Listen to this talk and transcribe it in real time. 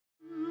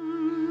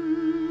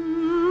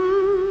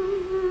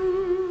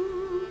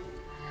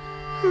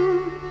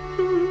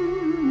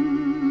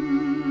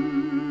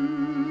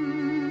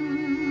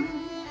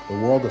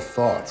world of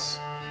thoughts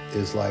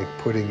is like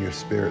putting your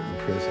spirit in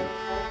prison.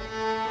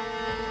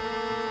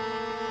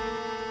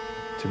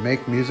 To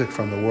make music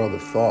from the world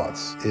of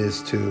thoughts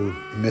is to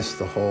miss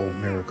the whole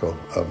miracle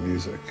of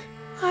music.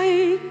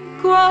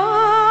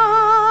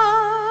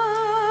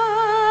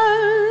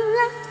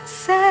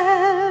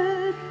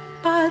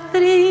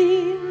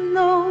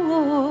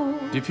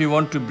 If you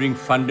want to bring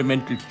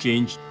fundamental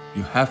change,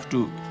 you have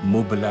to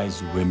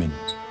mobilize women.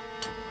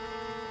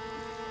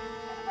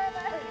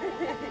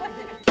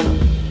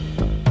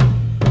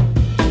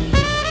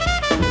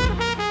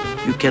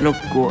 You cannot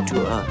go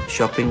to a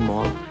shopping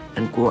mall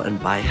and go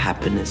and buy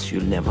happiness.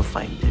 You'll never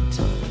find it.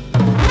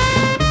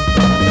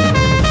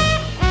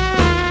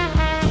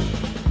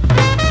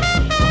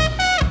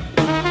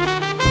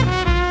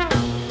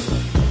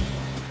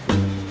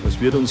 Es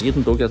wird uns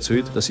jeden Tag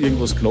erzählt, dass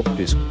irgendwas knapp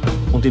ist.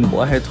 Und in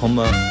Wahrheit haben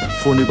wir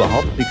von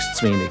überhaupt nichts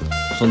zu wenig,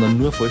 sondern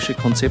nur falsche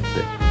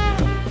Konzepte.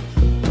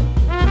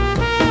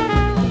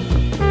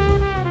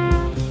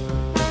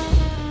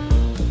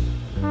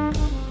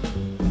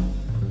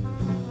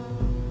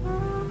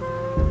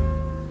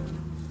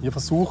 Wir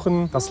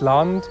versuchen, das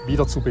Land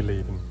wieder zu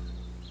beleben.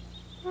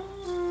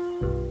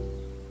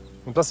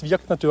 Und das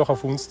wirkt natürlich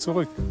auf uns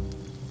zurück.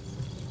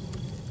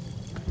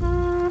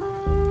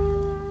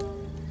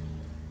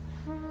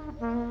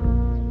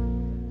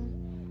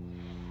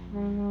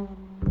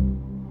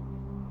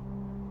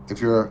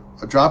 If you're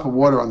a drop of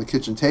water on the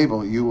kitchen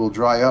table, you will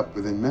dry up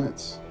within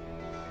minutes.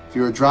 If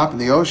you're a drop in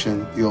the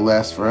ocean, you'll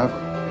last forever.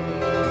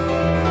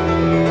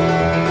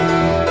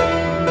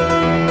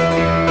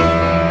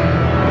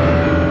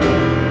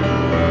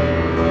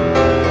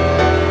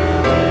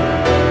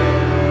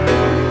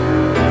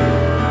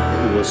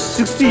 For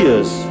 60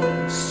 years,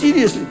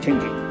 seriously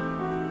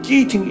thinking,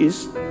 key thing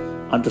is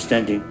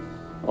understanding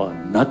or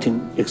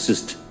nothing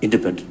exists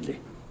independently.